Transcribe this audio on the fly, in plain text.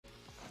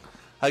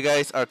Hi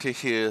guys, Artiar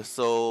here.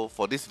 So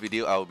for this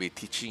video, I will be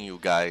teaching you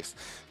guys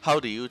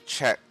how do you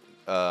check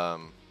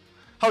the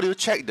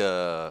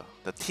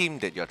team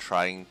that you're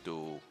trying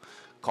to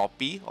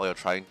copy or you're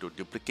trying to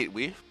duplicate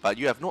with, but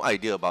you have no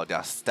idea about their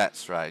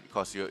stats, right?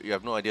 Because you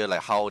have no idea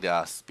like how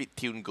their speed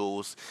tune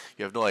goes.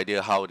 You have no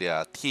idea how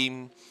their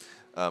team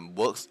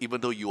works.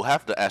 Even though you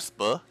have the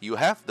Esper, you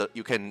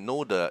can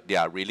know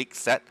their relic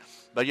set,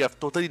 but you have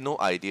totally no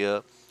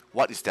idea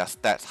what is their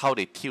stats, how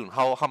they tune,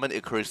 how many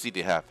accuracy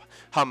they have,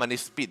 how many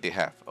speed they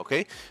have.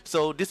 Okay,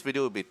 so this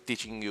video will be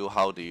teaching you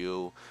how do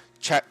you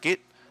check it.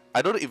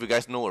 I don't know if you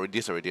guys know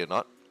this already or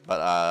not, but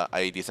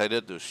I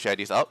decided to share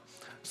this out.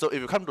 So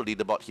if you come to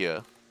leaderboard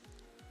here,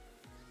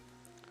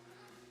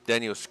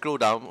 then you scroll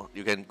down,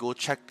 you can go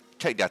check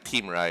their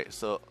team, right?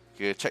 So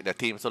you check their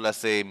team. So let's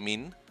say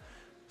Min.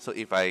 So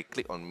if I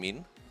click on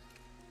Min,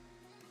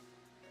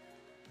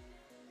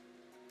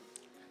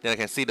 then I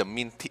can see the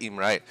Min team,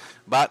 right?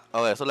 But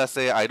okay, so let's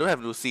say I don't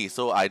have Lucy,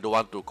 so I don't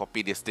want to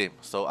copy this team.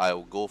 So I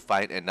will go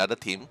find another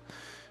team,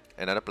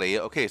 another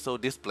player. Okay, so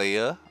this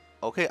player,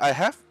 okay, I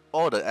have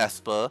all the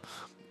Esper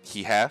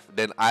he have.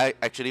 Then I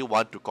actually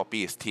want to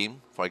copy his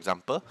team, for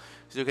example.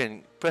 So you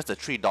can press the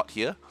three dot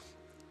here.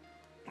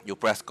 You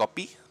press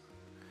copy.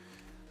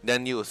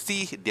 Then you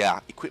see their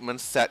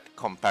equipment set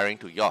comparing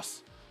to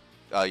yours,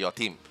 your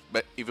team.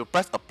 But if you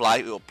press apply,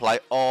 it will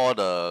apply all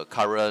the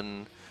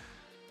current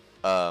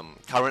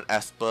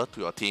Esper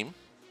to your team,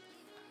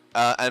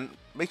 and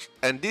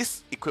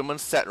this equipment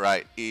set,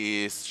 right,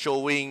 is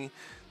showing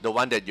the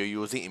one that you're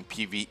using in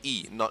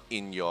PvE, not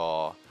in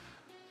your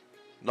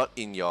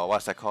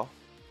what's that called,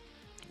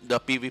 the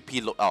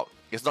PvP loadout.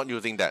 It's not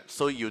using that,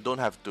 so you don't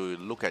have to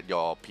look at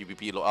your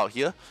PvP loadout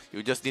here.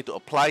 You just need to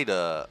apply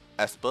the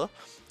Esper,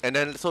 and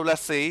then so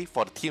let's say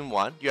for the team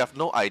 1, you have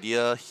no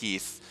idea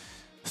his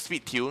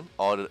speed tune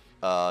or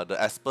the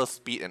Esper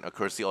speed and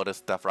accuracy, all this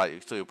stuff,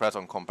 right? So you press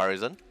on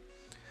comparison.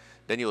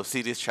 Then you'll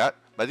see this chart,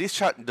 but this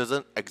chart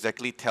doesn't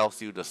exactly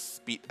tells you the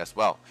speed as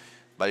well.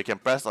 But you can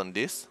press on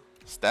this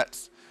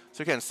stats,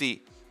 so you can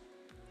see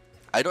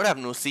I don't have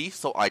Nusi,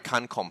 so I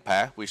can't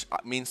compare, which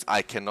means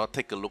I cannot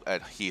take a look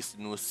at his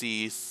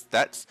Nusi's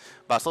stats.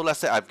 But so let's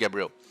say I have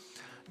Gabriel,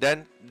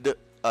 then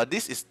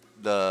this is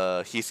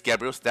his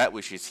Gabriel stat,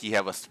 which is he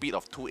have a speed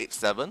of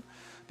 287.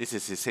 This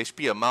is his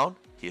HP amount,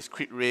 his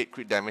crit rate,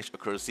 crit damage,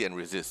 accuracy, and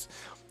resist.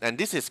 And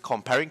this is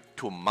comparing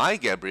to my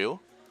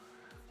Gabriel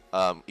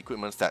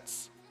equipment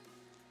stats.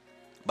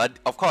 But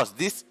of course,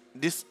 this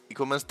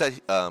equipment stat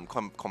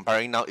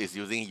comparing now is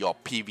using your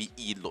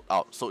PvE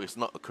loadout, so it's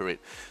not accurate.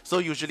 So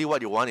usually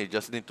what you want is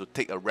just need to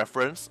take a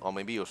reference, or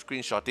maybe you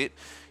screenshot it.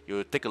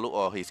 You take a look,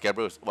 or his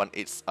Gabriel is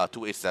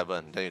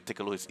 287. Then you take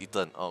a look at his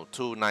Ethan,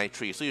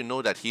 293. So you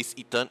know that his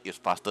Ethan is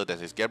faster than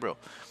his Gabriel.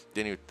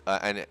 Then you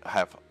and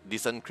have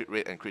decent crit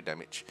rate and crit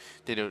damage.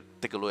 Then you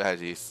take a look at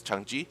his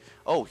Changji.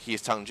 Oh,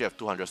 his Changji have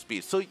 200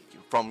 speed. So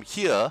from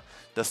here,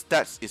 the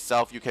stats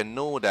itself, you can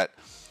know that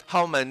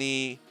how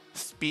many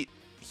speed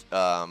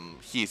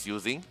he is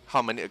using,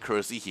 how many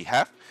accuracy he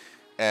have,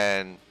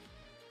 and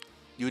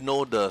you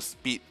know the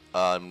speed,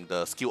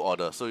 the skill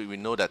order. So we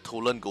know that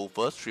Tolan go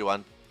first,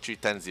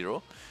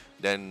 310,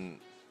 then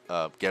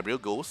Gabriel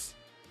goes,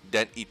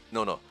 then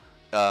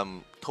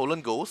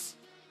Tolan goes,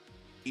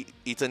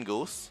 Ethan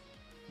goes,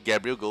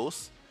 Gabriel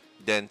goes,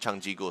 then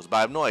Changji goes. But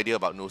I have no idea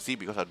about Nusi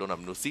because I don't have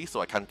Nusi, so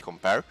I can't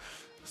compare.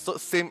 So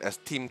same as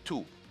team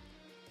 2.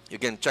 You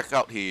can check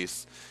out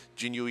his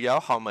Jin Yu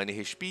Yao, how many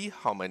HP,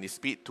 how many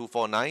speed,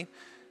 249.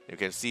 You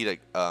can see that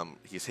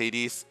his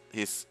Hades,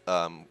 his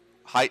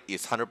height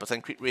is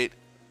 100% crit rate,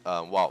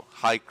 wow,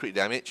 high crit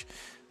damage,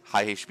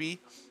 high HP.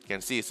 You can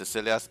see his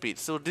Cecilia speed.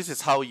 So this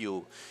is how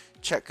you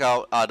check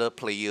out other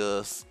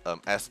players'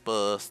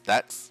 Esper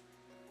stats,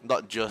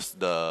 not just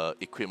the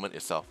equipment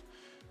itself.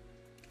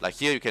 Like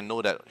here, you can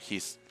know that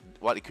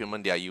what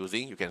equipment they are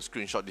using. You can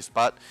screenshot this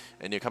part,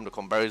 and you come to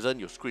comparison.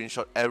 You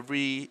screenshot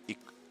every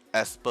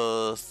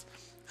Esper's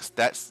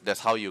stats. That's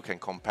how you can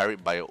compare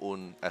it by your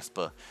own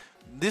Esper.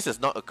 This is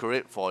not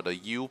accurate for the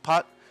U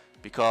part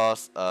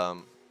because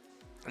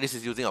this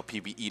is using a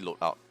PvE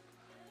loadout.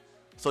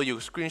 So you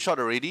screenshot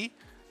already.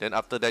 Then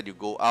after that, you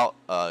go out.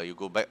 You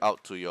go back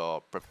out to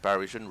your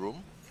preparation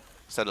room,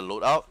 set a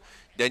loadout.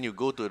 Then you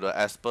go to the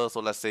Esper.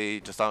 So let's say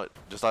just now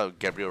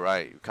Gabriel,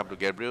 right? You come to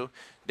Gabriel.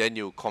 Then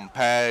you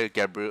compare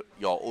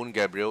your own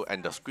Gabriel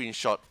and the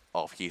screenshot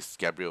of his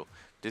Gabriel.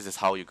 This is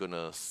how you're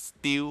gonna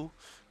steal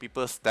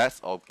people's stats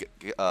or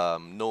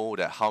know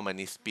that how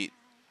many speed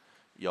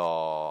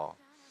your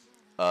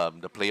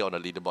the player on the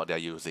leaderboard they are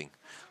using.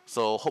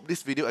 So hope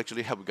this video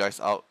actually helped you guys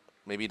out.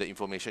 Maybe the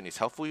information is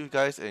helpful you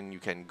guys, and you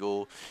can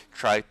go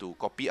try to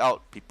copy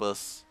out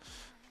people's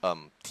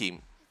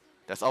team.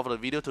 That's all for the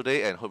video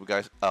today, and hope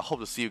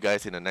to see you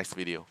guys in the next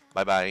video.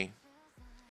 Bye bye.